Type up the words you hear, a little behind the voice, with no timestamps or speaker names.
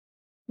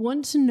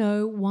Want to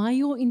know why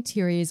your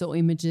interiors or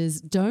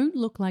images don't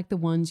look like the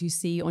ones you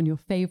see on your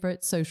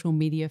favorite social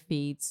media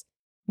feeds?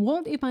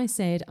 What if I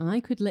said I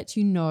could let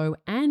you know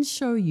and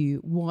show you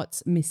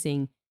what's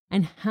missing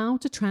and how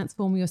to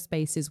transform your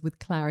spaces with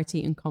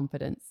clarity and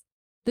confidence?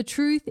 The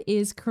truth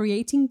is,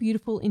 creating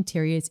beautiful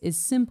interiors is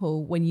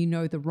simple when you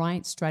know the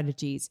right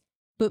strategies,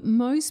 but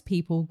most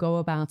people go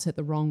about it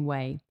the wrong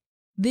way.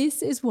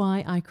 This is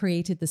why I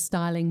created the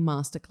Styling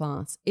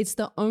Masterclass. It's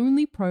the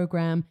only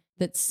program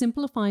that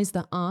simplifies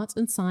the art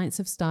and science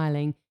of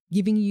styling,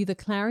 giving you the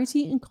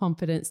clarity and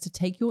confidence to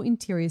take your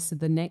interiors to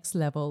the next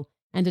level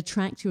and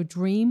attract your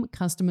dream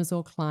customers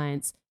or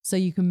clients so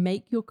you can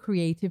make your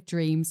creative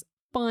dreams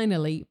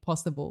finally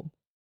possible.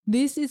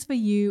 This is for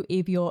you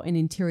if you're an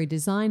interior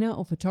designer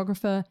or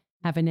photographer,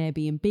 have an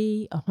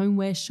Airbnb, a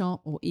homeware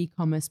shop, or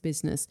e-commerce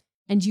business,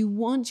 and you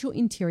want your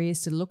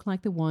interiors to look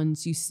like the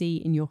ones you see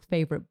in your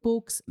favorite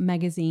books,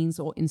 magazines,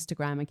 or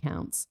Instagram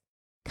accounts.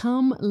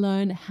 Come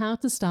learn how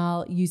to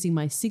style using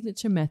my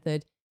signature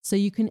method so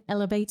you can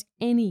elevate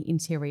any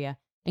interior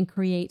and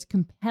create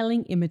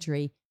compelling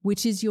imagery,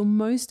 which is your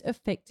most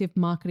effective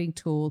marketing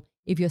tool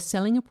if you're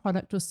selling a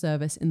product or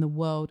service in the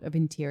world of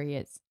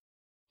interiors.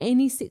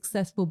 Any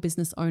successful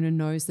business owner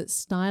knows that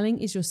styling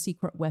is your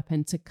secret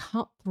weapon to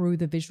cut through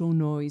the visual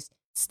noise,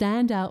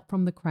 stand out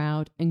from the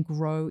crowd, and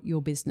grow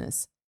your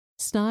business.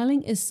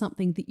 Styling is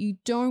something that you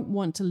don't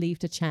want to leave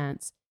to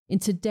chance. In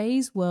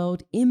today's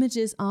world,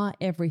 images are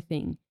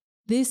everything.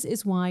 This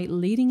is why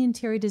leading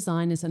interior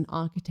designers and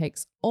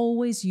architects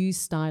always use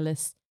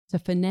stylists to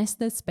finesse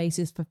their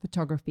spaces for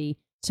photography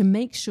to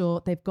make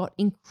sure they've got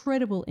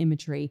incredible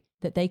imagery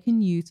that they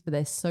can use for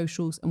their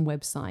socials and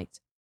website.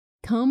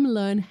 Come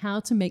learn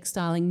how to make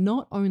styling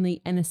not only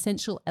an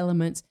essential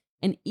element,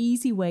 an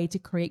easy way to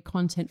create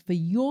content for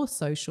your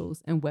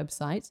socials and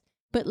websites,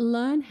 but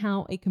learn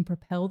how it can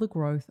propel the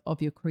growth of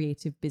your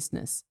creative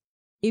business.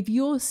 If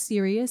you're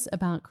serious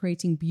about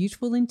creating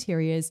beautiful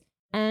interiors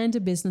and a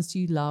business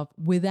you love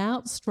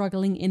without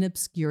struggling in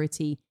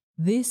obscurity,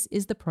 this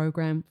is the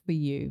program for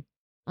you.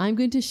 I'm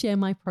going to share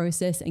my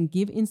process and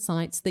give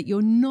insights that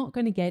you're not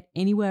going to get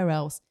anywhere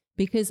else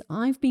because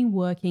I've been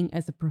working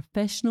as a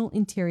professional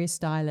interior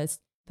stylist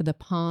for the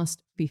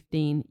past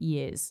 15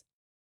 years.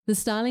 The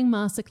Styling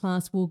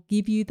Masterclass will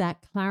give you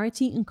that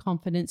clarity and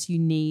confidence you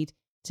need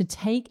to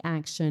take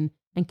action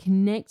and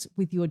connect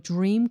with your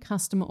dream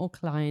customer or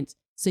client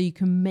so you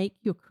can make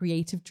your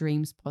creative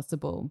dreams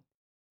possible.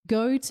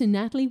 Go to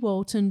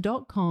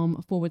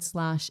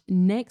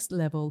nataliewalton.com/next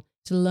level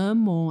to learn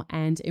more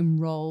and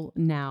enroll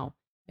now.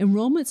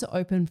 Enrollments are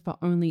open for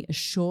only a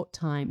short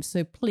time,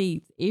 so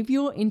please, if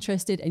you're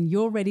interested and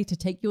you're ready to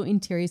take your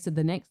interiors to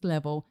the next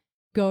level,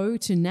 go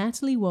to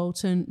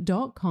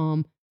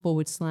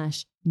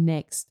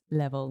nataliewalton.com/next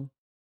level.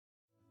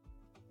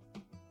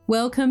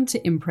 Welcome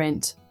to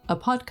Imprint, a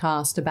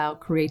podcast about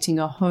creating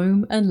a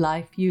home and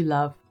life you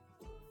love.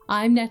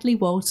 I'm Natalie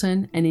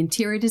Walton, an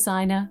interior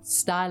designer,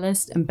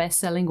 stylist, and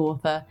best-selling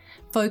author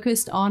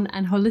focused on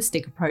an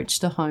holistic approach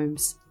to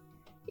homes.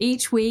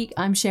 Each week,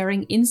 I'm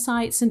sharing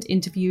insights and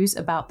interviews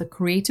about the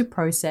creative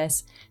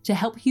process to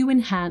help you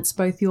enhance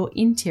both your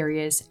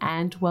interiors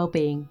and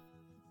well-being,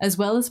 as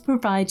well as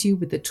provide you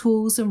with the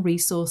tools and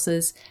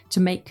resources to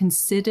make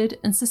considered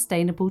and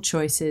sustainable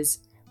choices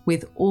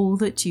with all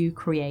that you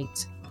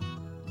create.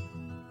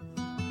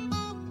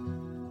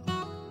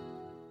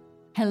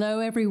 Hello,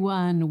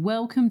 everyone.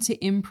 Welcome to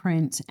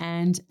Imprint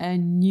and a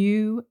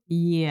new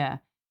year,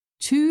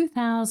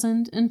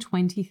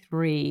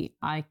 2023.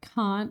 I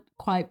can't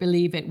quite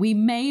believe it. We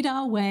made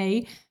our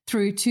way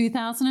through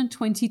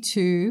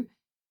 2022,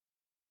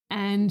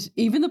 and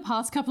even the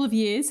past couple of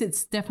years,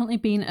 it's definitely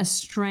been a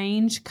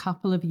strange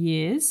couple of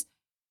years.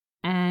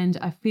 And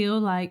I feel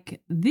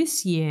like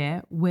this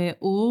year, we're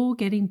all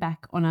getting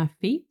back on our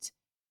feet.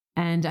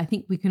 And I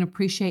think we can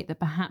appreciate that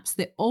perhaps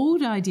the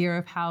old idea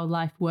of how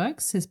life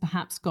works has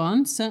perhaps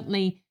gone.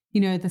 Certainly,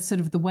 the sort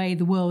of the way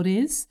the world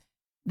is.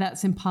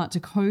 That's in part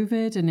to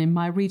COVID, and in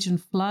my region,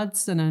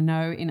 floods. And I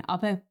know in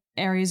other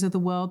areas of the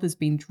world, there's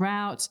been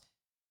drought.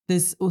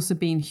 There's also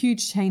been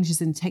huge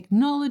changes in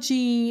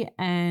technology,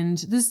 and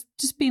there's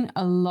just been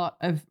a lot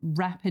of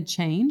rapid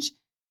change.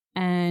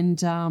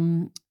 And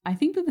I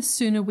think that the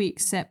sooner we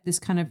accept this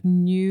kind of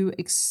new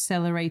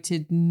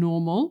accelerated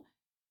normal,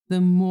 the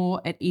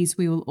more at ease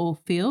we will all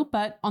feel.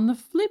 But on the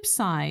flip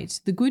side,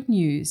 the good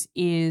news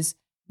is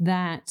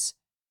that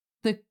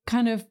the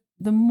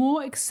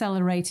more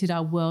accelerated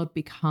our world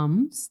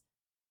becomes,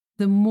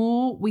 the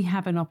more we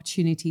have an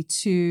opportunity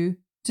to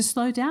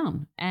slow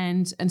down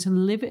and to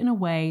live in a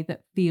way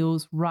that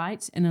feels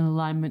right and in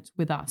alignment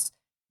with us.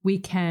 We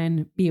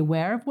can be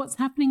aware of what's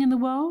happening in the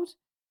world.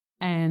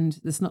 And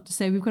that's not to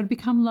say we've got to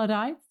become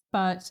Luddites,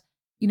 but,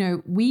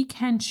 we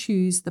can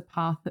choose the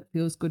path that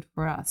feels good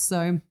for us.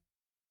 So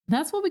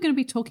that's what we're going to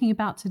be talking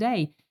about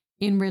today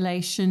in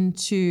relation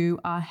to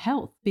our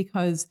health,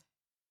 because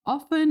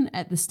often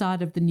at the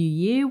start of the new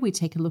year, we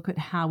take a look at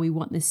how we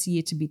want this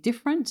year to be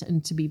different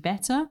and to be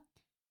better.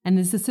 And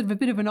there's a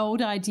bit of an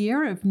old idea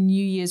of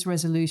New Year's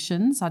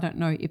resolutions. I don't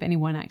know if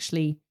anyone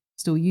actually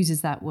still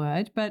uses that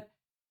word. But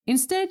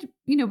instead,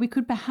 we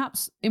could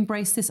perhaps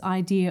embrace this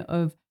idea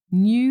of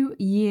New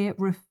Year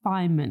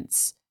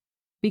refinements.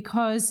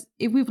 Because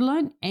if we've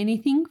learned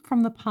anything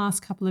from the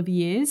past couple of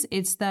years,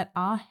 it's that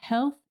our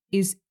health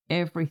is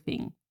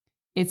everything.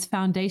 It's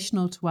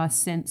foundational to our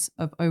sense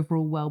of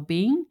overall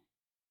well-being,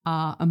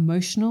 our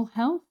emotional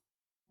health,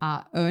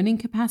 our earning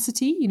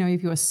capacity.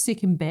 If you're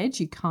sick in bed,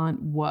 you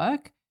can't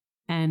work.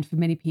 And for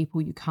many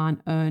people, you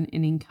can't earn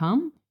an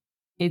income.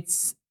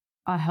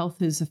 Our health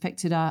has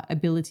affected our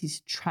ability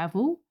to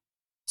travel.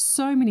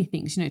 So many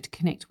things, to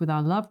connect with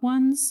our loved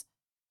ones.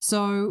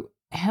 So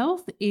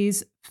health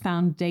is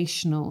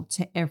foundational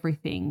to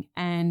everything.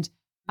 And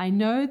I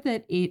know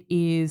that it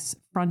is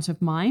front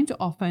of mind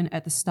often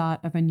at the start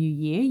of a new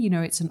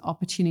year. It's an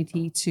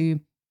opportunity to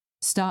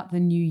start the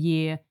new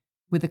year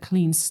with a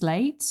clean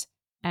slate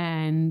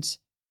and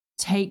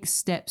take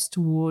steps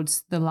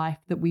towards the life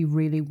that we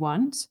really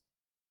want.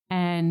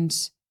 And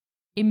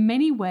in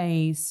many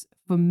ways,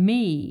 for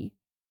me,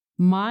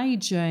 my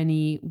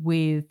journey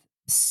with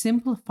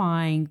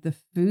simplifying the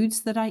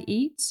foods that I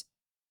eat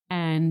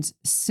and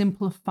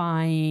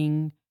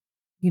simplifying,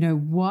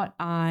 what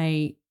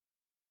I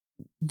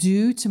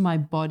do to my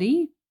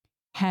body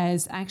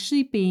has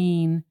actually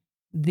been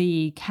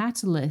the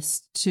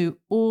catalyst to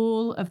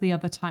all of the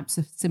other types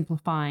of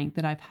simplifying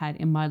that I've had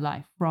in my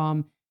life,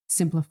 from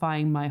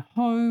simplifying my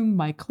home,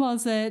 my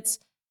closet,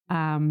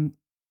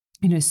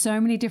 so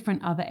many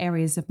different other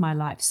areas of my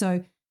life.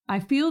 So I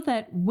feel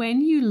that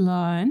when you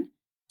learn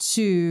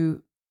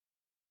to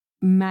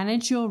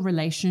manage your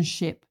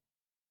relationship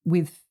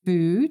with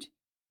food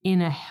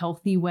in a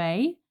healthy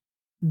way,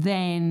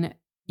 then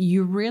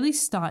you really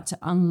start to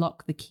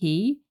unlock the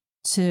key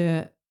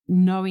to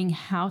knowing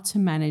how to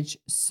manage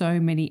so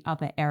many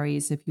other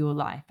areas of your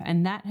life.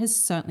 And that has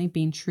certainly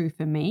been true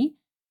for me.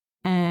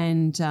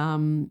 And,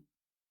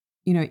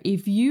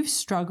 if you've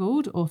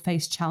struggled or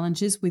faced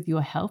challenges with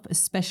your health,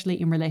 especially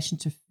in relation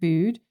to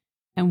food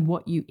and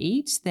what you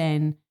eat,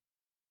 then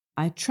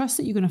I trust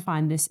that you're going to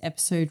find this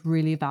episode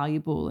really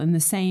valuable. And the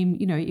same,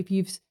 if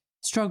you've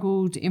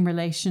struggled in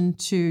relation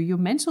to your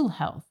mental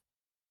health,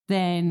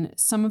 then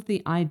some of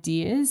the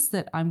ideas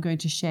that I'm going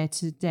to share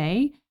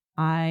today,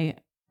 I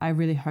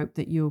really hope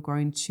that you're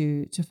going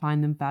to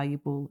find them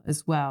valuable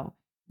as well.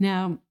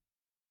 Now,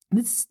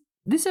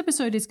 this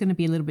episode is going to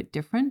be a little bit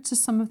different to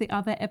some of the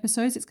other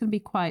episodes. It's going to be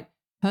quite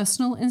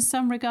personal in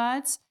some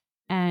regards,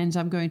 and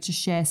I'm going to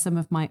share some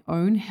of my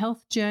own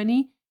health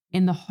journey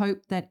in the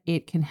hope that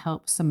it can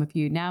help some of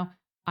you. Now,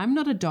 I'm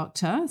not a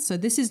doctor, so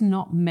this is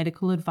not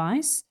medical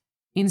advice.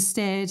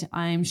 Instead,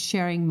 I'm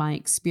sharing my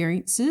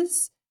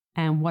experiences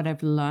and what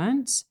I've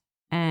learned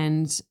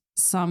and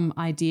some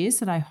ideas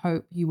that I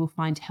hope you will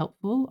find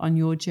helpful on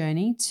your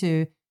journey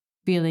to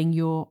feeling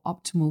your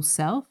optimal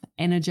self,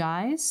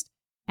 energized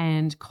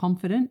and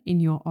confident in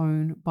your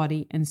own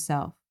body and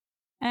self.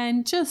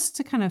 And just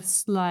a kind of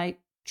slight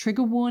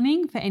trigger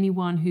warning for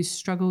anyone who's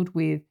struggled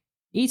with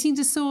eating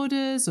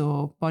disorders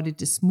or body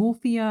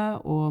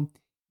dysmorphia, or,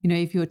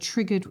 if you're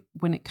triggered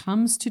when it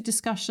comes to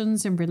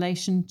discussions in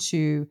relation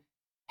to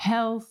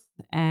health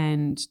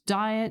and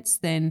diets,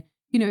 then,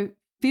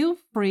 feel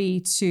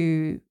free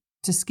to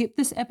skip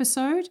this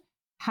episode.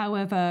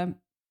 However,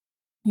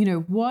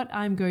 what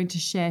I'm going to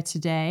share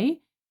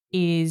today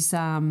is,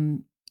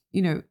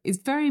 is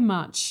very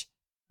much,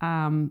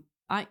 I'm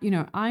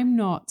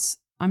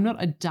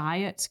not a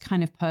diet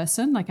kind of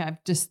person. Like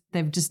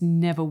they've just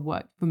never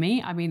worked for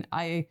me. I mean,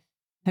 I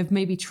have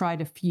maybe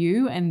tried a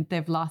few and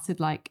they've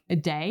lasted like a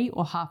day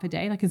or half a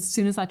day. Like as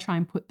soon as I try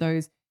and put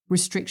those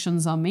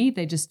restrictions on me,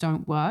 they just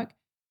don't work.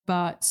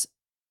 But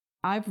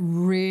I've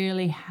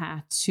really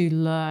had to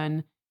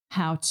learn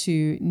how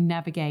to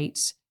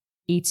navigate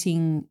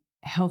eating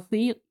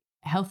healthily.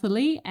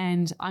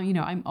 And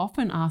I'm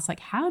often asked,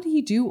 like, how do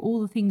you do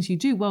all the things you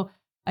do? Well,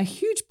 a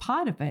huge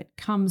part of it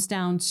comes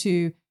down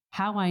to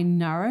how I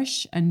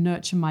nourish and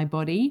nurture my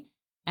body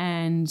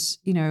and,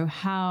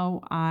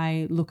 how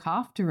I look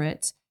after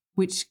it,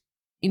 which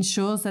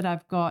ensures that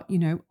I've got,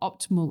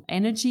 optimal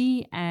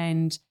energy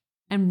and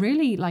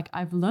really, like,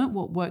 I've learned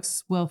what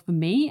works well for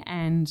me.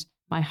 And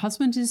my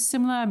husband is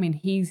similar. I mean,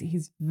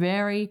 he's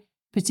very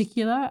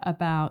particular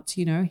about,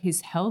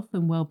 his health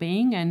and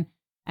well-being,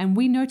 and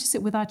we notice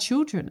it with our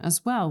children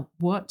as well.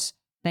 What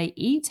they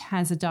eat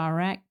has a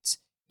direct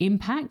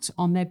impact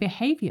on their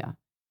behavior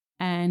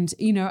and,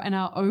 and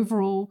our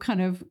overall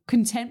kind of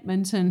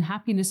contentment and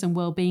happiness and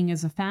well-being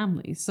as a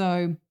family.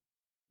 So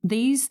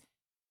these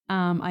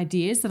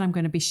ideas that I'm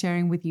going to be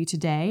sharing with you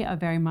today are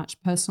very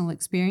much personal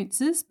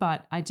experiences,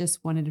 but I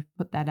just wanted to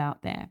put that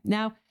out there.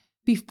 Now,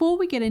 before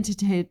we get into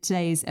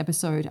today's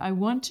episode, I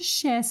want to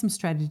share some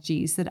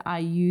strategies that I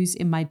use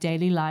in my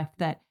daily life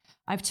that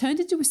I've turned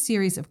into a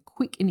series of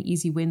quick and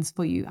easy wins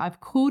for you.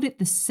 I've called it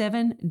the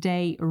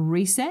 7-day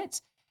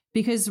reset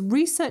because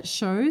research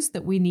shows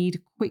that we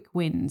need quick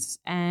wins.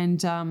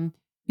 And,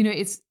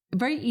 it's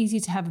very easy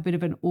to have a bit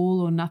of an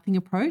all or nothing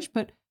approach,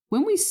 but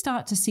when we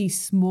start to see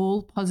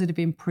small positive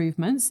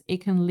improvements,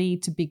 it can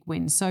lead to big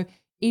wins. So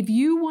if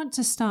you want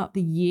to start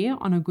the year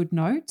on a good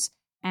note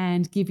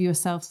and give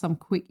yourself some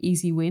quick,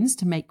 easy wins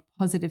to make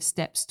positive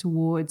steps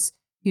towards,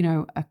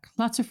 a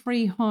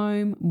clutter-free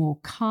home, more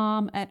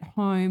calm at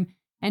home,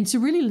 and to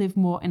really live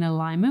more in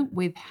alignment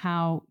with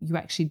how you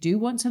actually do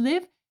want to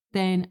live,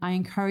 then I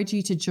encourage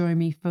you to join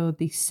me for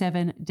the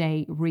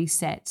 7-day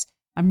reset.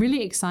 I'm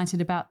really excited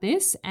about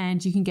this,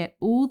 and you can get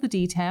all the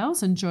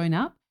details and join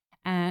up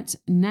at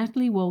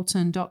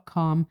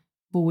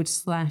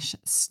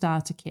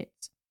nataliewalton.com/starter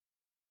kit.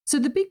 So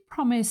the big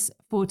promise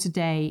for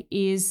today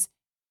is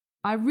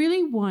I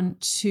really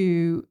want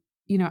to,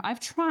 I've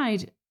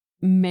tried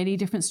many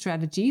different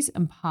strategies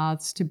and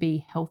paths to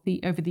be healthy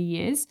over the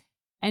years.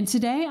 And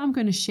today I'm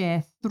going to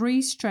share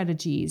 3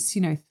 strategies,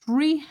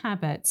 3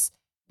 habits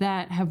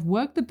that have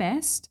worked the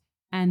best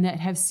and that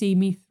have seen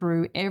me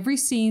through every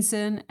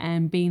season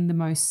and been the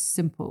most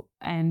simple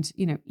and,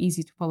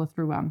 easy to follow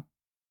through on.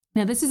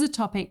 Now, this is a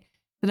topic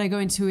that I go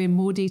into in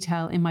more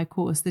detail in my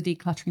course, the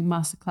Decluttering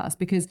Masterclass,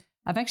 because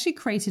I've actually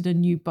created a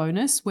new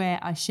bonus where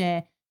I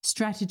share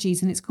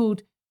strategies, and it's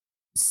called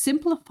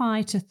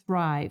Simplify to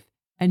Thrive,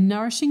 a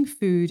nourishing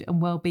food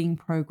and well-being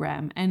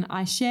program. And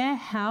I share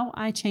how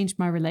I changed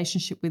my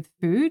relationship with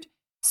food,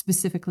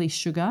 specifically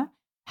sugar,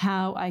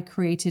 how I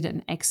created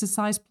an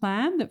exercise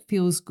plan that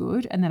feels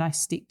good and that I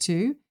stick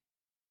to,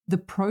 the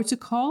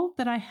protocol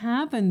that I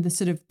have and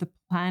the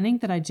planning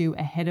that I do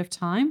ahead of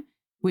time,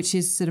 which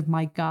is sort of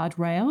my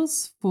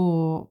guardrails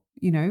for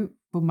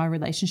my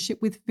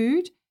relationship with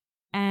food,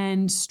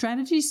 and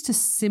strategies to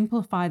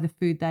simplify the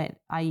food that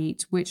I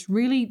eat, which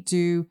really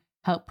do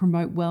help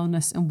promote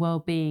wellness and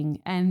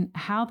well-being, and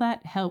how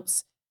that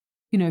helps,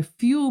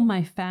 fuel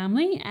my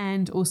family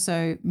and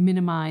also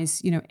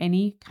minimize,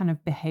 any kind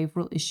of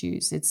behavioral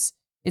issues. It's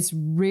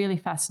really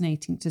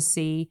fascinating to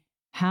see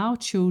how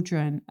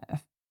children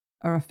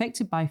are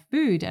affected by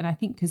food. And I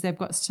think because they've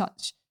got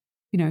such,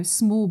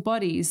 small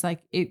bodies,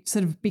 like it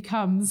sort of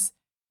becomes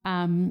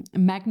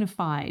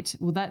magnified.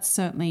 Well, that's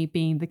certainly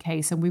been the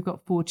case. And we've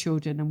got 4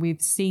 children, and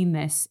we've seen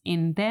this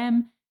in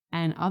them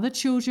and other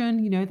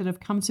children, that have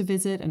come to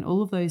visit and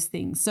all of those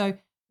things. So,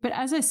 but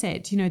as I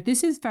said,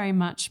 this is very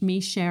much me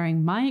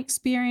sharing my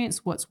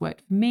experience, what's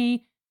worked for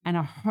me. And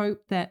I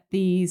hope that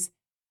these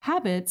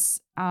habits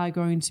are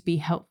going to be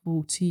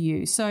helpful to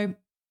you. So,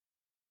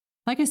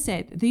 like I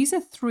said, these are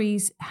 3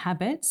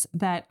 habits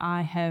that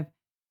I have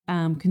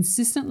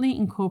consistently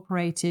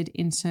incorporated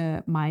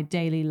into my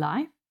daily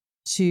life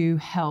to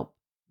help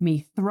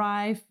me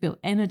thrive, feel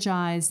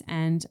energized,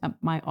 and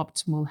my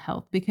optimal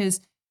health.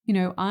 Because,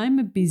 I'm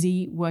a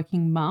busy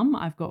working mum.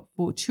 I've got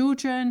 4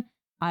 children.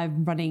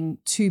 I'm running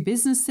 2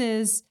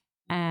 businesses,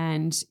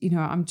 and,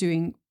 I'm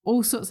doing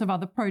all sorts of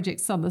other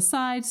projects on the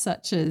side,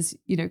 such as,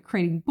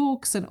 creating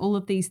books and all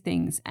of these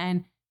things.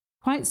 And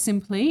quite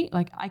simply,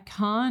 like, I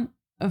can't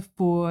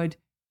afford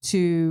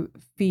to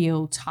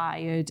feel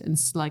tired and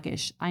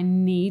sluggish. I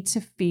need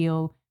to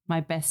feel my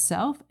best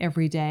self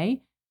every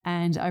day.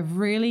 And I've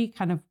really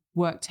kind of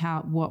worked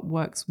out what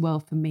works well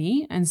for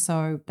me. And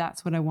so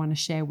that's what I want to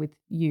share with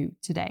you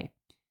today.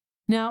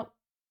 Now,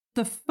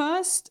 the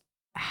first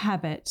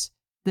habit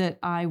that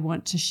I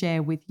want to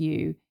share with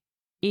you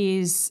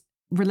is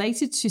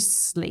related to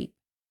sleep,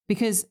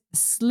 because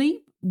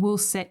sleep will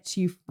set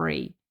you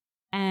free.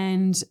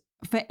 And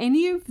for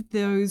any of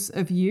those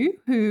of you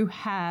who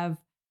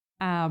have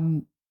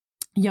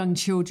young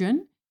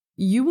children,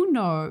 you will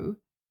know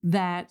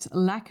that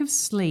lack of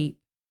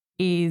sleep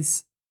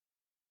is,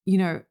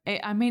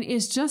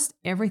 it's just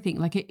everything.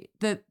 Like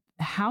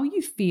how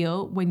you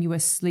feel when you are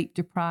sleep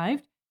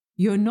deprived,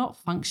 you're not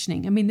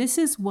functioning. I mean, this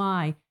is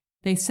why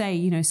they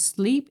say,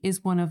 sleep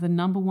is one of the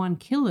number 1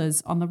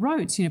 killers on the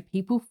roads.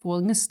 People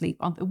falling asleep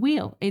on the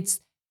wheel.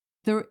 It's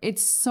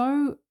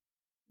so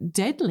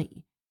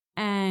deadly.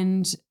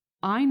 And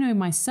I know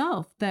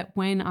myself that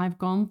when I've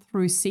gone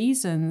through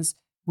seasons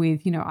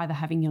with, either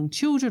having young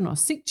children or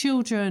sick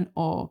children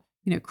or,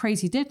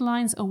 crazy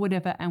deadlines or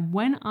whatever, and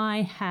when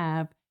I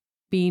have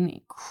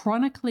been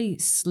chronically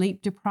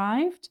sleep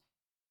deprived,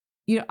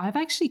 I've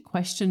actually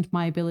questioned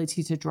my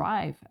ability to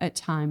drive at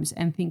times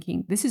and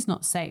thinking, this is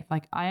not safe.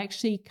 Like, I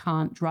actually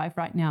can't drive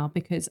right now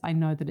because I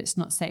know that it's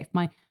not safe.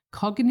 My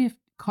cognitive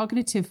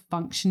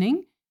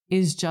functioning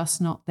is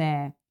just not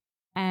there.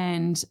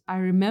 And I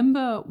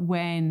remember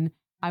when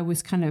I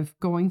was kind of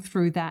going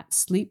through that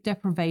sleep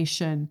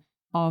deprivation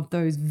of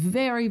those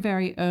very,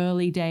 very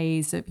early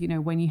days of,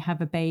 when you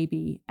have a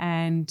baby,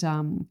 and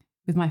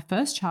with my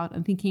first child,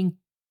 I'm thinking,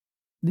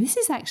 this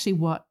is actually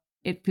what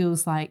it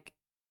feels like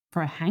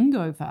for a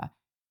hangover,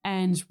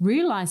 and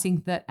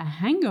realizing that a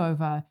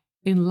hangover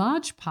in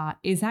large part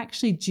is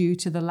actually due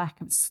to the lack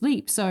of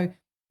sleep. So,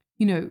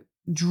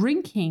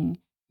 drinking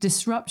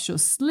disrupts your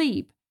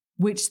sleep,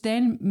 which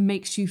then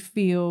makes you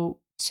feel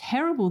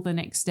terrible the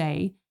next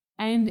day.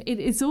 And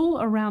it's all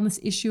around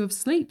this issue of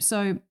sleep.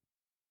 So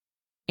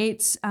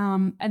it's,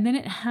 and then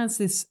it has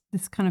this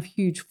kind of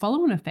huge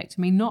follow-on effect.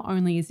 I mean, not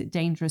only is it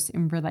dangerous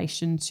in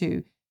relation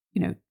to,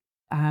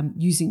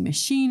 using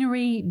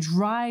machinery,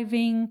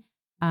 driving,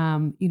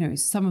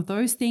 Some of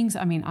those things.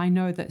 I mean, I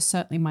know that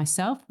certainly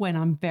myself, when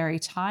I'm very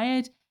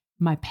tired,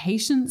 my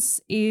patience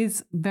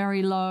is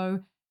very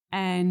low,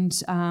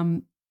 and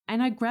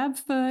I grab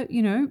for,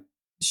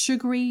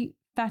 sugary,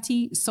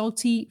 fatty,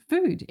 salty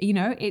food.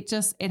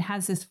 It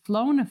has this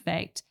flow-on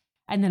effect,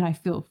 and then I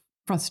feel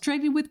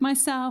frustrated with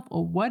myself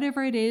or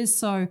whatever it is.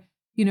 So,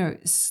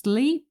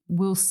 sleep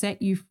will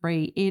set you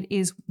free. It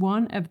is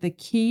one of the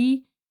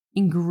key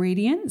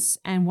ingredients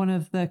and one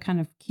of the kind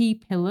of key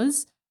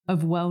pillars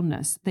of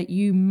wellness, that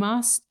you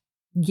must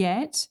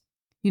get,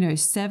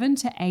 7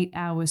 to 8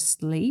 hours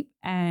sleep.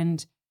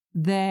 And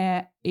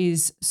there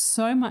is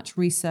so much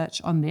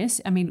research on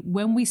this. I mean,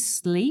 when we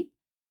sleep,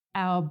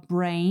 our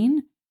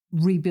brain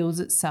rebuilds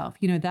itself.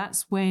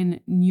 That's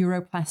when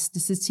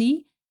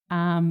neuroplasticity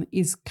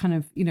is kind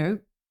of,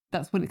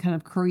 that's when it kind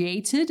of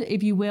created,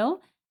 if you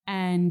will.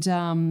 And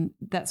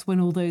that's when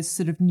all those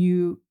sort of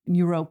new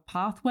neural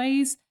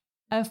pathways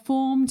are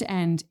formed.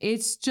 And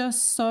it's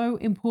just so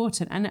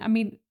important. And I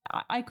mean,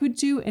 I could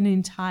do an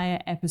entire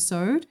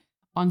episode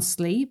on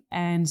sleep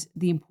and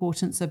the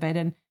importance of it.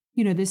 And,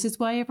 this is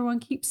why everyone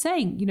keeps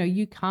saying,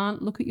 you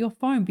can't look at your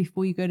phone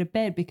before you go to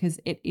bed because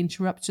it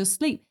interrupts your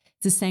sleep.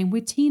 It's the same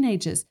with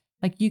teenagers.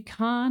 Like, you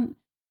can't,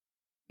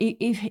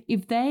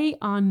 if they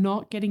are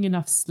not getting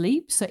enough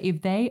sleep, so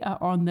if they are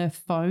on their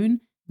phone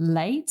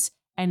late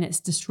and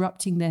it's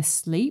disrupting their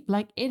sleep,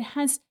 like, it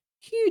has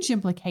huge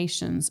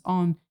implications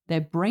on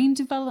their brain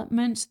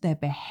development, their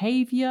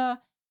behavior,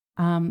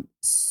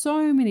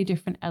 so many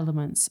different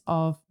elements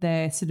of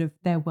their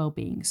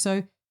well-being.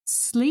 So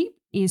sleep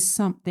is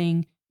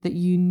something that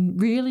you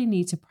really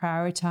need to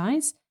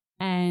prioritize.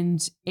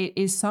 And it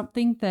is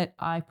something that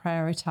I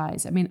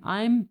prioritize. I mean,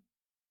 I'm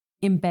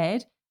in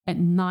bed at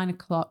 9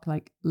 o'clock,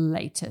 like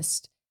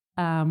latest.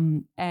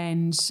 And,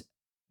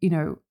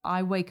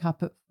 I wake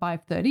up at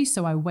 5:30.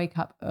 So I wake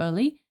up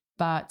early,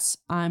 but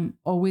I'm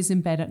always in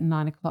bed at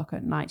 9 o'clock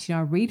at night.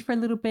 I read for a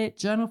little bit,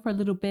 journal for a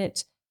little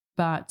bit,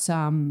 but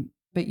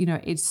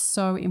it's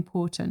so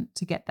important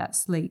to get that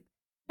sleep.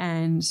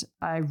 And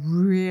I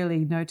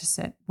really notice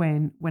it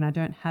when I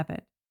don't have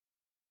it.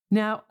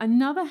 Now,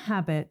 another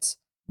habit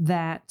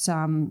that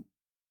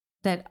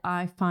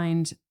I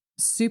find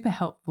super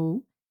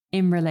helpful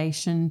in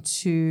relation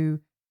to,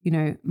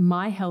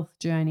 my health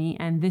journey,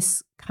 and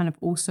this kind of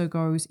also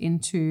goes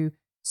into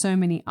so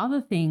many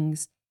other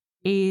things,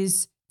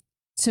 is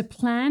to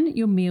plan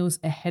your meals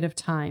ahead of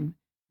time.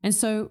 And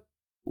so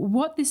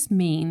what this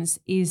means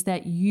is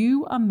that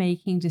you are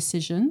making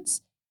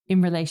decisions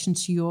in relation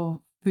to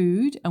your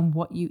food and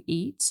what you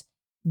eat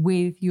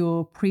with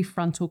your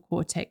prefrontal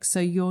cortex.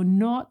 So you're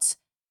not,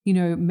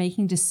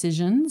 making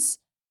decisions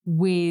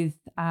with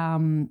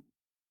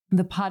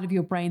the part of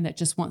your brain that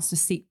just wants to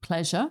seek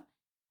pleasure.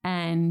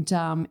 And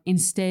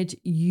instead,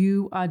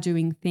 you are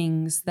doing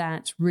things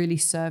that really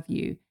serve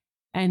you.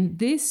 And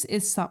this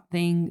is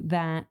something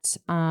that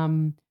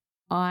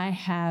I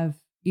have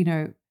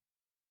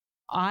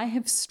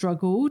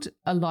struggled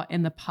a lot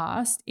in the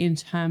past in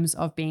terms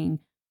of being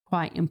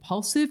quite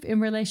impulsive in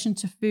relation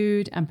to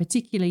food. And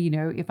particularly,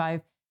 if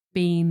I've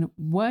been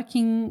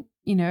working,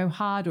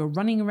 hard, or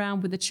running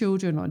around with the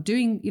children, or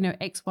doing,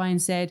 X, Y,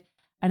 and Z.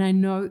 And I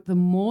know the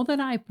more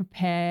that I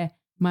prepare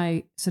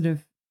my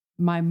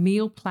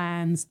meal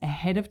plans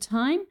ahead of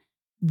time,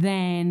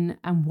 and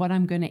what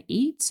I'm going to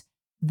eat,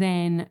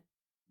 then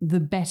the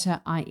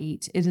better I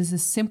eat. It is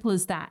as simple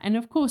as that. And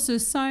of course,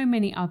 there's so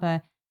many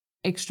other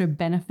extra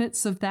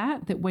benefits of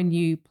that when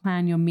you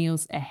plan your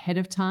meals ahead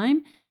of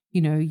time,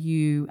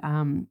 you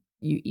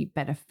eat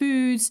better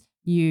foods,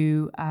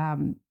 you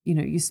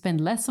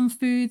spend less on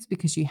foods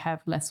because you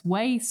have less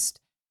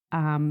waste.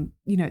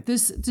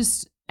 There's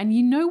just, and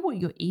what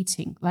you're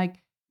eating.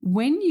 Like,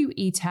 when you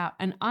eat out,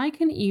 and I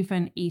can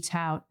even eat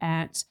out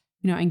at,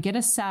 and get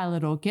a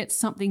salad or get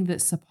something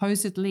that's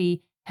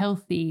supposedly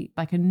healthy,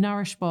 like a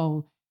Nourish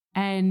bowl.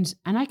 And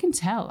I can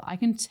tell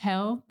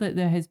that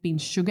there has been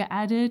sugar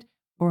added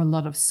or a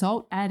lot of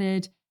salt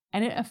added,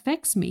 and it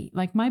affects me.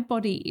 Like, my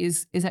body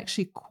is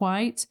actually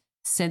quite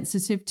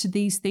sensitive to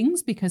these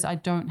things because I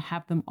don't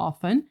have them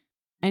often.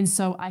 And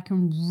so I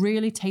can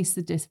really taste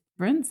the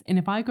difference. And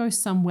if I go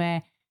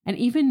somewhere, and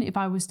even if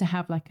I was to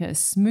have like a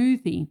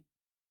smoothie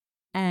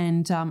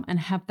and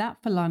have that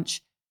for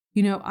lunch,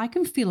 I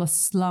can feel a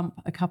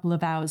slump a couple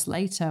of hours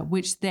later,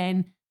 which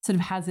then sort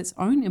of has its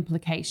own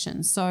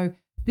implications. So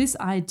this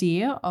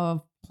idea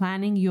of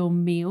planning your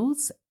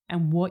meals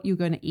and what you're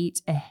going to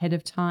eat ahead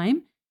of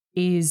time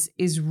is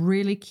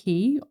really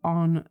key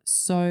on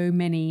so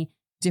many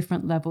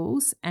different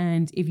levels.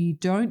 And if you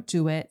don't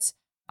do it,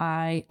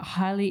 I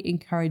highly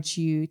encourage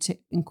you to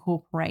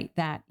incorporate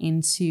that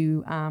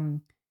into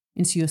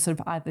your sort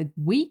of either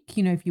week,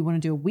 if you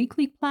want to do a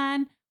weekly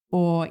plan,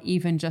 or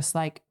even just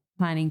like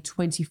planning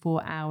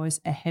 24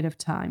 hours ahead of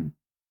time.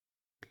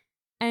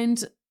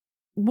 And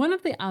one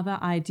of the other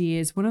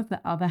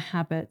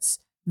habits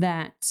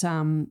that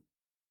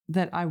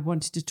I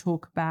wanted to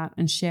talk about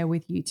and share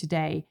with you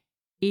today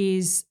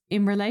is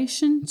in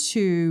relation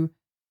to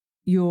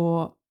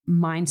your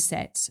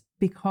mindset,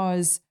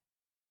 because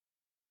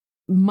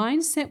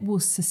mindset will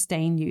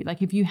sustain you.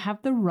 Like if you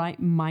have the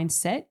right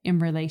mindset in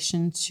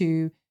relation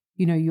to,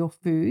 your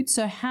food.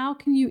 So how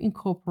can you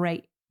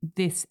incorporate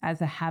this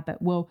as a habit?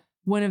 Well,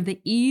 one of the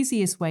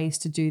easiest ways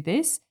to do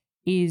this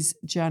is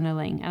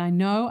journaling. And I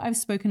know I've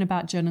spoken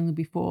about journaling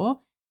before.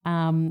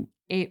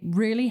 It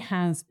really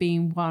has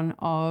been one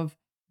of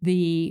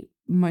the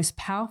most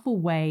powerful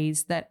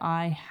ways that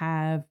I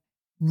have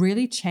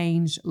really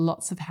changed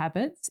lots of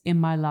habits in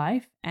my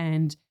life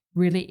and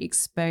really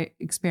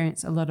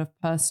experienced a lot of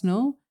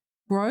personal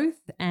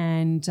growth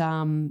and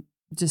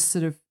just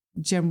sort of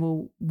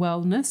general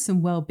wellness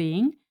and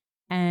well-being.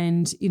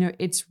 And,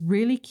 it's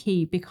really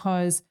key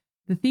because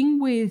the thing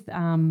with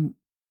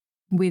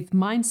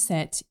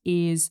mindset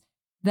is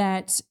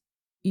that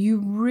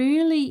you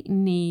really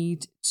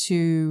need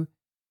to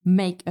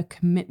make a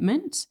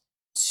commitment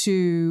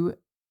to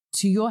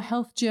your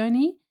health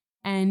journey.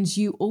 And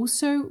you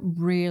also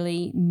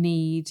really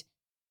need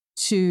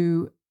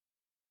to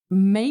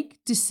make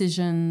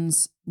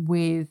decisions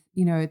with,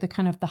 the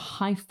kind of the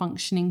high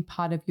functioning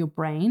part of your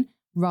brain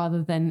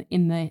rather than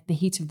in the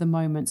heat of the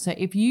moment. So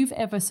if you've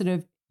ever sort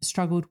of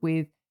struggled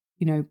with,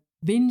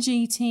 binge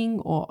eating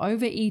or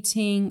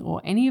overeating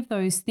or any of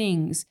those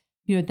things,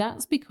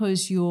 that's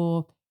because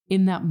you're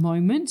in that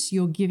moment,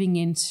 you're giving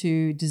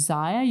into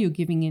desire, you're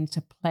giving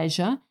into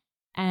pleasure.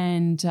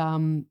 And,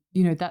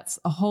 that's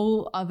a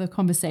whole other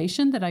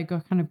conversation that I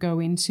go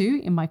into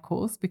in my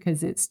course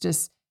because it's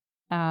just,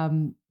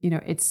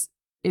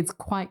 it's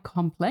quite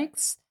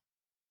complex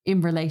in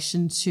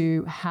relation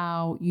to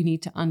how you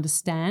need to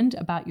understand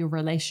about your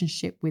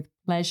relationship with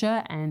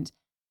pleasure and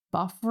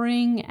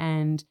buffering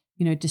and,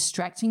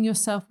 distracting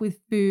yourself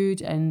with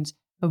food and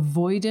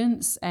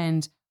avoidance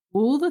and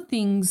all the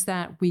things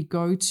that we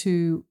go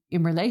to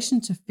in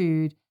relation to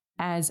food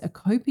as a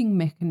coping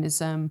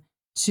mechanism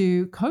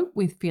to cope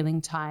with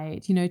feeling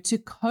tired, to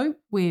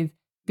cope with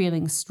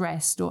feeling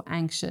stressed or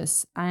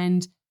anxious.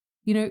 And,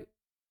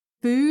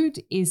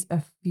 food is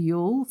a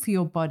fuel for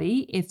your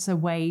body. It's a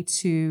way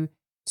to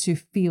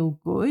feel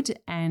good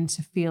and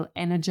to feel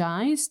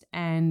energized.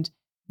 And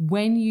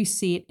when you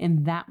see it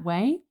in that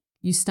way,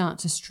 you start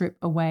to strip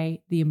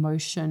away the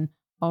emotion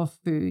of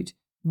food,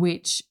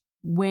 which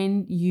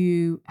when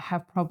you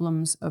have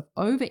problems of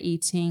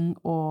overeating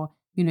or,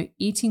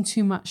 eating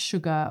too much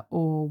sugar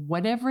or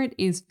whatever it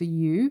is for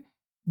you,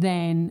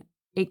 then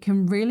it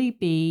can really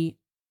be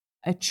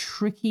a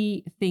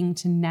tricky thing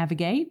to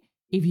navigate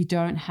if you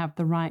don't have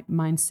the right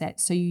mindset.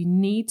 So you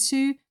need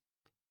to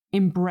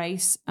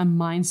embrace a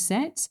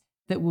mindset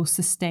that will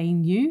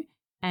sustain you.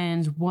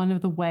 And one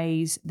of the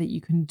ways that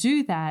you can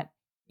do that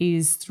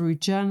is through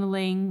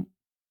journaling.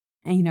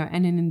 And,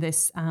 and in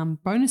this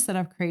bonus that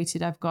I've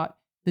created, I've got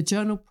the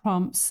journal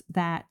prompts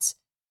that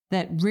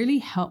really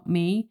help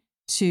me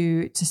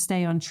to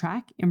stay on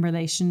track in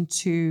relation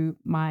to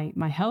my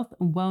health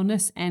and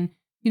wellness. And,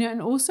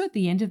 and also at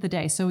the end of the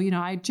day. So,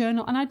 I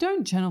journal, and I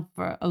don't journal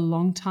for a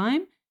long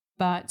time,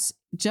 but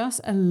just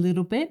a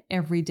little bit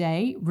every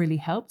day really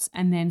helps.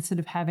 And then sort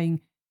of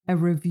having a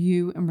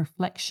review and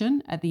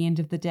reflection at the end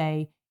of the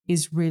day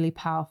is really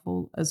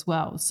powerful as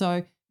well.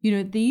 So,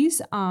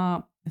 these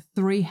are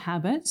 3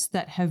 habits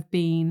that have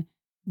been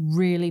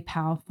really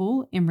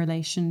powerful in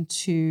relation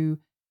to,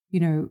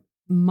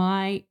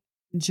 my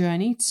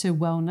journey to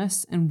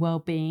wellness and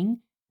well-being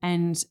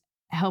and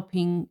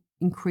helping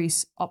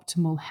increase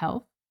optimal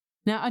health.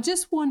 Now, I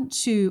just want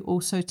to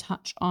also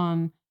touch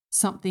on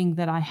something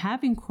that I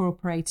have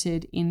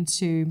incorporated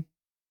into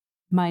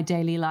my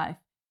daily life,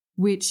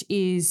 which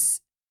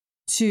is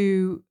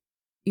to,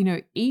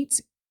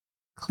 eat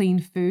clean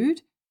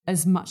food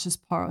as much as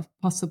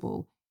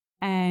possible.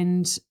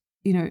 And,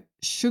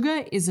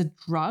 sugar is a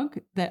drug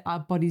that our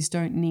bodies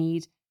don't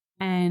need.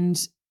 And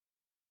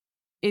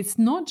it's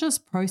not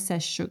just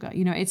processed sugar,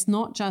 it's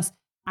not just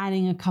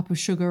adding a cup of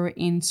sugar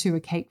into a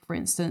cake, for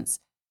instance.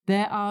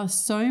 There are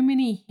so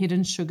many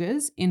hidden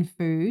sugars in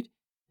food,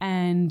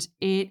 and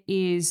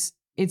it's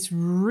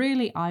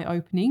really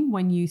eye-opening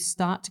when you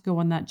start to go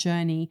on that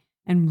journey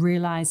and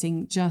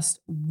realizing just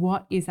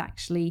what is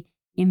actually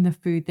in the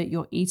food that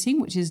you're eating,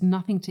 which is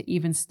nothing to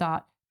even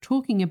start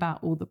talking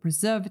about all the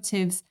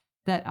preservatives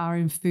that are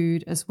in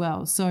food as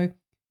well. So,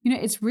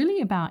 it's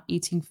really about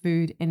eating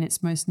food in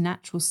its most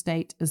natural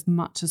state as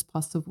much as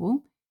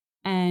possible.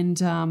 And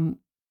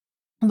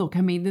look,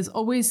 there's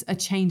always a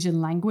change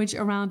in language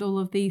around all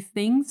of these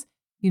things.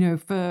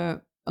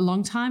 For a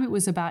long time, it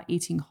was about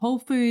eating whole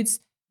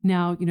foods.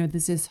 Now,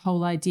 there's this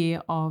whole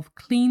idea of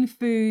clean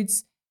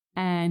foods.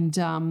 And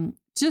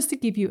just to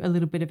give you a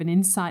little bit of an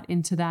insight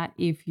into that,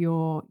 if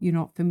you're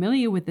not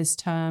familiar with this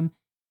term,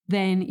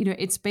 then,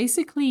 it's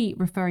basically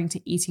referring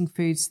to eating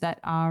foods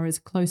that are as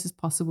close as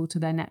possible to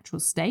their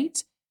natural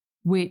state,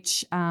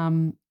 which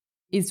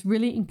is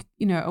really,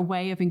 a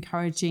way of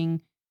encouraging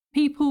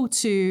people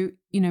to,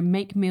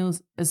 make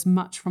meals as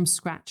much from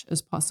scratch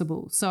as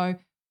possible. So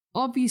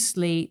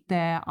obviously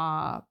there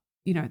are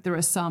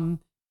some,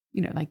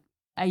 like,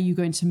 are you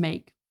going to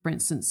make, for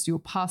instance, your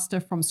pasta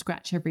from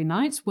scratch every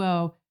night?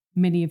 Well,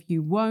 many of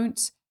you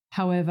won't.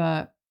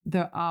 However,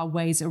 there are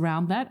ways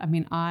around that. I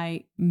mean,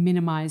 I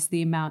minimize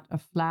the amount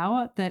of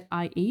flour that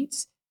I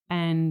eat,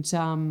 and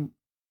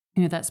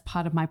that's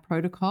part of my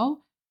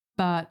protocol.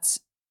 But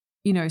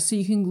so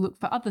you can look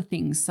for other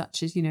things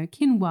such as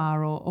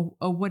quinoa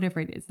or whatever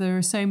it is. There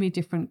are so many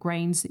different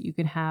grains that you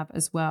can have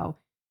as well.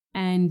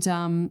 And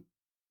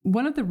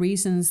one of the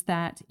reasons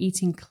that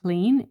eating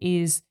clean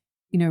is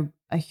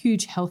a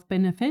huge health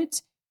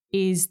benefit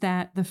is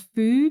that the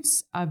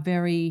foods are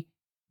very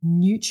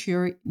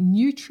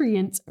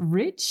nutrient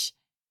rich,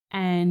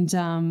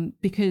 and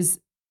because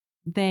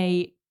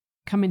they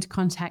come into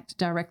contact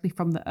directly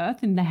from the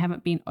earth and they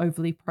haven't been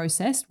overly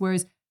processed,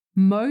 whereas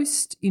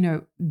most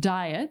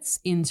diets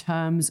in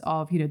terms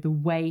of the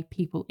way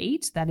people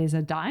eat, that is,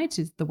 a diet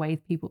is the way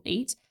people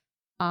eat,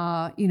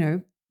 are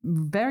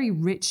very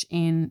rich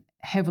in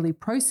heavily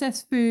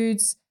processed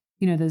foods.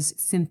 There's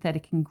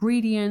synthetic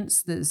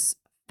ingredients, there's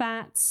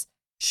fats,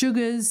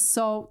 sugars,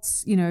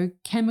 salts,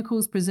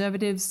 chemicals,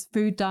 preservatives,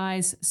 food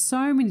dyes,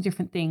 so many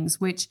different things,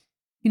 which,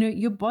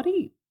 your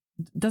body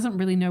doesn't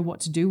really know what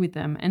to do with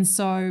them. And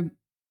so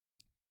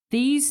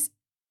these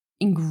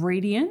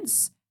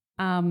ingredients,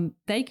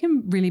 they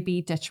can really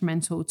be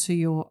detrimental to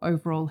your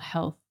overall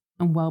health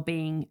and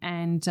well-being.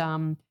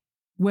 And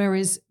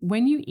whereas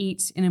when you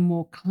eat in a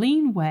more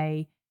clean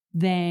way,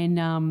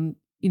 then,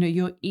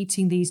 you're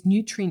eating these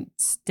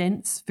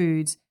nutrient-dense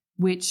foods,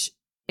 which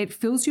it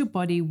fills your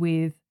body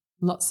with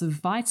lots of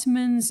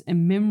vitamins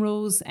and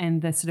minerals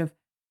and the sort of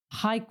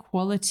high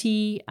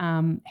quality,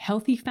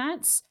 healthy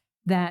fats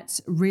that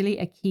really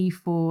are key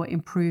for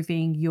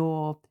improving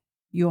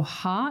your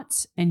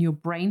heart and your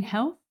brain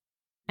health.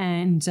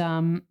 And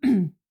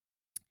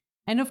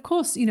and of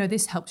course,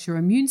 this helps your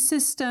immune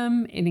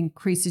system. It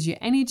increases your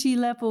energy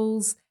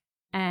levels,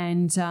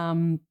 and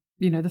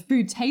the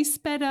food tastes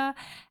better.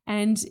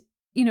 And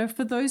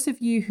for those of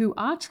you who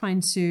are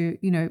trying to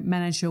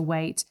manage your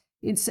weight,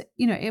 it's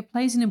it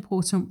plays an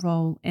important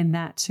role in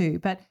that too.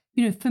 But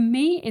for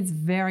me, it's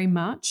very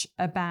much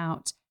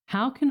about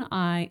how can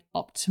I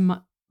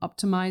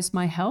optimize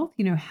my health.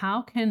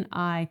 How can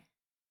I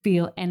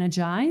feel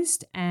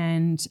energized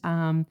and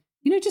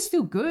just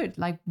feel good,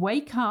 like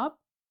wake up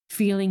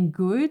feeling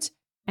good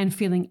and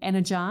feeling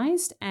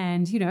energized.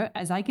 And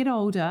as I get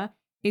older,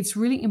 it's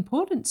really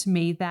important to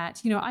me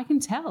that I can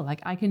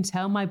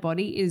tell my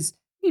body is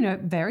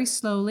very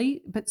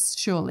slowly but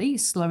surely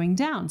slowing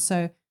down.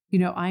 So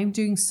I'm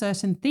doing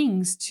certain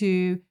things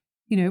to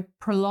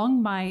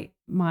prolong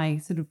my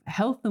sort of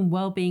health and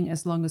well-being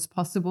as long as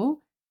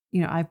possible.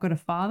 I've got a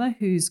father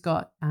who's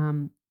got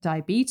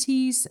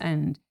diabetes,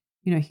 and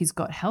he's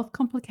got health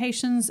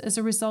complications as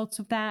a result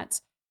of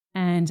that.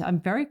 And I'm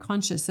very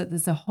conscious that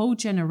there's a whole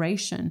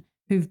generation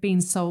who've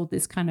been sold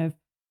this kind of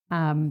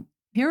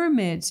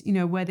pyramid,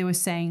 where they were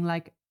saying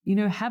like,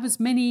 have as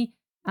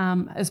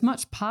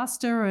much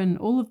pasta and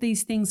all of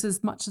these things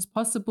as much as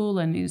possible.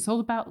 And it's all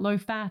about low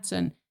fat.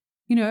 And,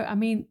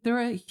 there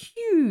are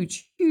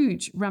huge,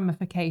 huge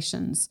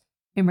ramifications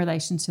in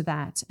relation to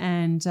that.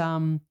 And,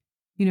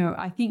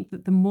 I think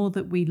that the more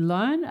that we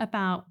learn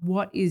about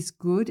what is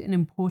good and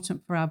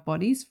important for our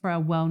bodies, for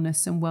our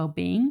wellness and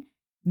well-being,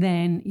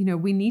 then,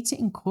 we need to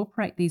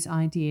incorporate these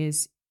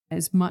ideas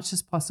as much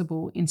as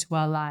possible into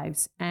our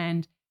lives.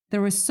 And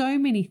there are so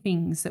many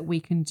things that we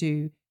can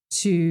do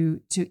to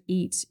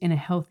eat in a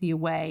healthier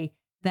way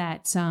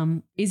that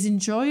is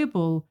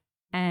enjoyable,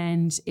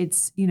 and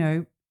it's,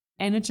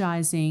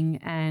 energizing,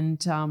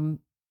 and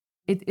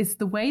it's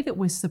the way that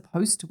we're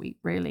supposed to eat,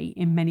 really,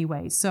 in many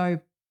ways. So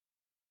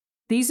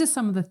these are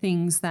some of the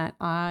things that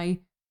I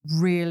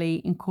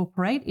really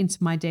incorporate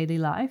into my daily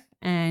life.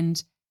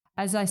 And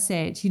as I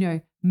said,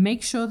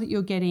 make sure that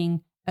you're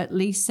getting at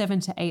least 7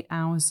 to 8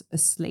 hours of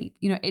sleep.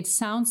 It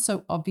sounds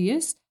so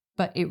obvious,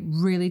 but it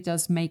really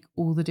does make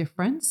all the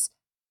difference.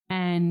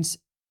 And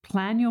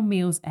plan your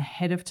meals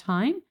ahead of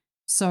time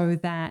so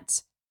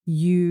that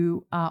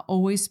you are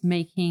always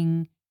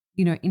making,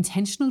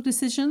 intentional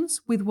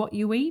decisions with what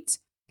you eat.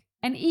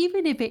 And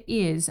even if it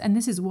is, and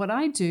this is what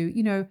I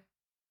do,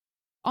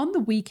 on the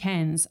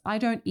weekends, I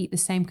don't eat the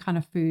same kind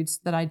of foods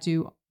that I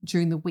do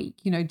during the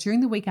week. During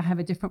the week, I have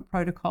a different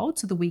protocol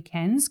to the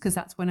weekends because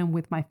that's when I'm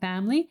with my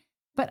family.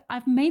 But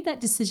I've made that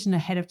decision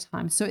ahead of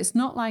time. So it's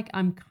not like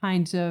I'm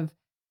kind of,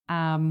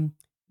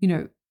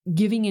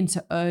 giving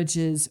into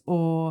urges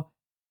or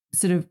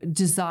sort of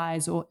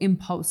desires or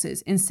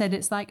impulses. Instead,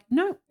 it's like,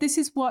 no, this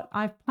is what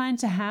I've planned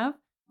to have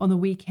on the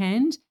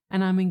weekend,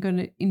 and I'm going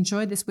to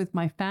enjoy this with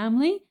my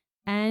family.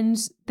 And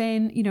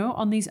then,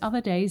 on these other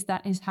days,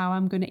 that is how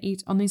I'm going to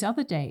eat on these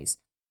other days.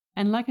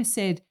 And like I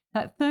said,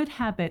 that third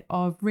habit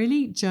of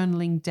really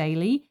journaling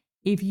daily,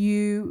 if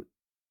you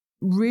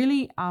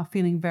really are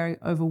feeling very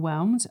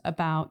overwhelmed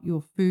about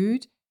your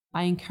food,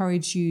 I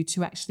encourage you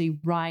to actually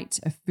write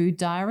a food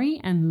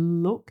diary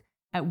and look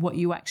at what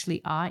you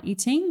actually are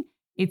eating.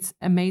 It's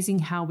amazing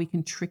how we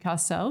can trick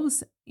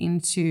ourselves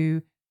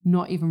into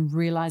not even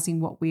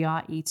realizing what we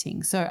are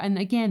eating. So, and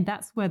again,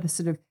 that's where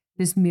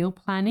this meal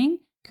planning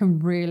can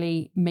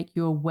really make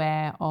you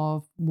aware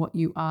of what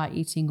you are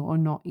eating or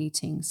not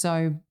eating.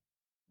 So,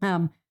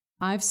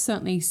 I've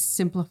certainly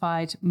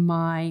simplified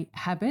my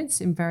habits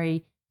in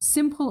very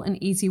simple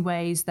and easy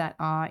ways that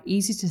are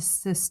easy to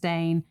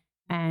sustain,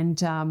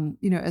 and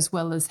as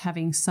well as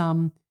having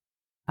some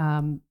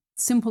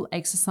simple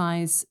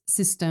exercise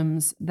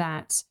systems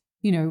that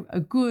are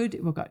good.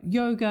 We've got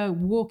yoga,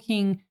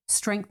 walking,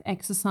 strength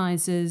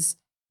exercises,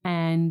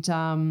 and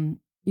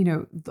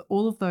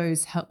all of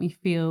those help me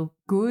feel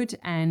good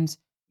and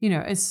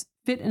as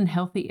fit and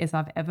healthy as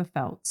I've ever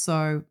felt.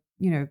 So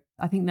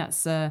I think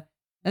that's a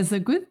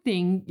good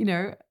thing.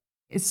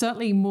 It's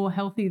certainly more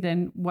healthy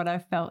than what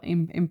I've felt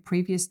in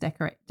previous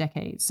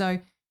decades. So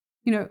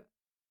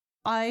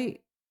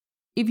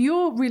if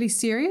you're really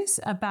serious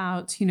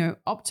about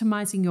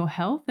optimizing your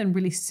health and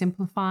really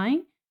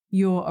simplifying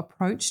your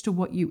approach to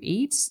what you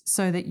eat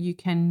so that you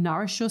can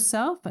nourish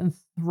yourself and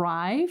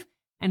thrive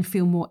and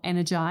feel more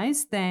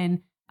energized,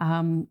 then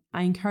I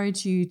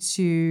encourage you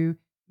to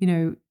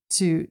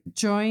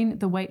join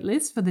the wait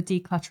list for the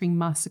Decluttering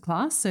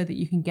Masterclass so that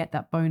you can get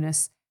that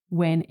bonus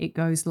when it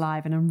goes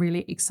live. And I'm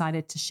really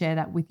excited to share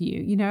that with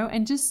you,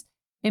 and just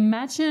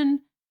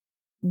imagine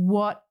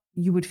what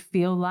you would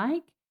feel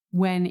like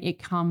when it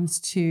comes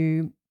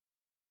to,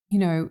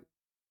 3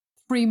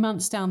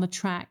 months down the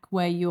track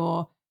where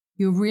you're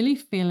really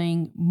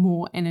feeling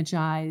more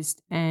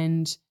energized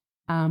and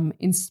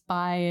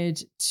inspired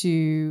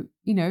to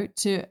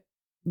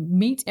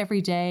meet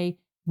every day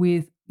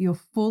with your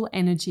full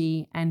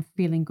energy and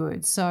feeling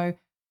good. So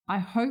I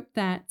hope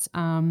that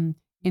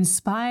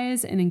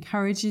inspires and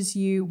encourages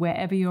you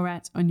wherever you're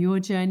at on your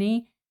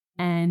journey.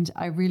 And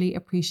I really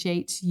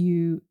appreciate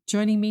you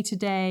joining me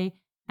today.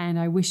 And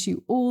I wish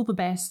you all the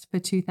best for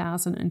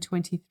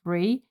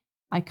 2023.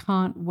 I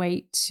can't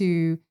wait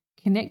to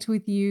connect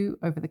with you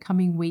over the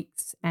coming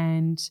weeks.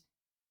 And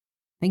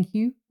thank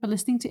you for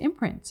listening to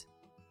Imprint.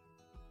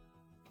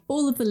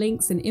 All of the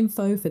links and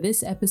info for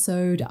this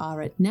episode are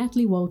at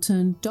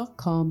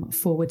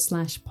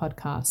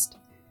nataliewalton.com/podcast.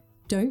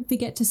 Don't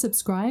forget to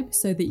subscribe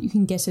so that you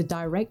can get a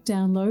direct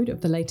download of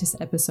the latest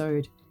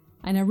episode.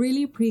 And I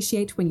really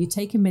appreciate when you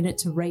take a minute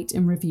to rate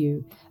and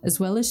review, as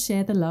well as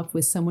share the love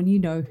with someone you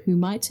know who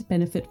might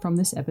benefit from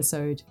this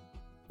episode,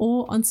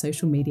 or on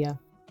social media.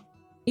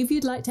 If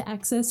you'd like to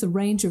access a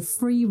range of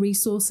free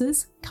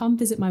resources, come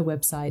visit my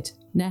website,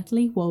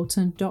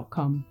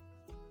 nataliewalton.com.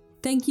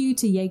 Thank you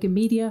to Jaeger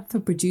Media for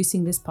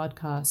producing this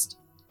podcast.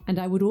 And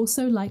I would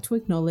also like to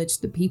acknowledge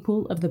the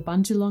people of the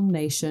Bundjalung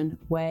Nation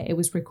where it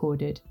was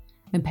recorded,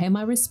 and pay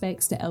my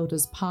respects to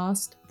elders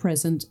past,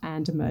 present,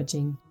 and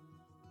emerging.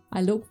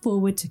 I look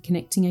forward to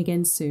connecting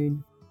again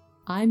soon.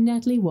 I'm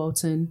Natalie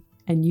Walton,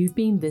 and you've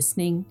been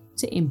listening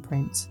to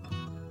Imprint.